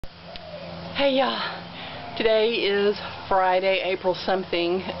Hey y'all, today is Friday, April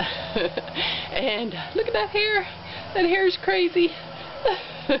something, and look at that hair. That hair is crazy.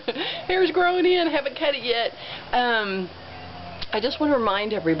 Hair's growing in, I haven't cut it yet. I just want to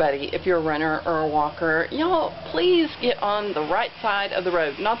remind everybody, if you're a runner or a walker, y'all please get on the right side of the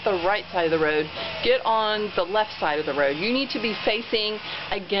road, not the right side of the road. Get on the left side of the road. You need to be facing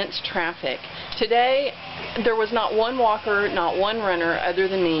against traffic. Today, there was not one walker, not one runner other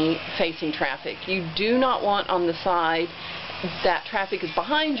than me facing traffic. You do not want on the side that traffic is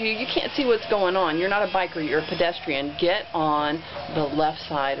behind you. You can't see what's going on. You're not a biker, you're a pedestrian. Get on the left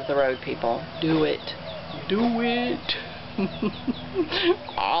side of the road, people. Do it. Do it.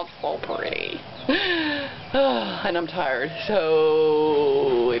 Oh, so pretty. And I'm tired,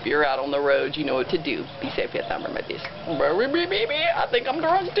 so if you're out on the road, you know what to do. Be safe, yes, I remember this. I think I'm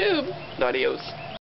drunk too. Adios.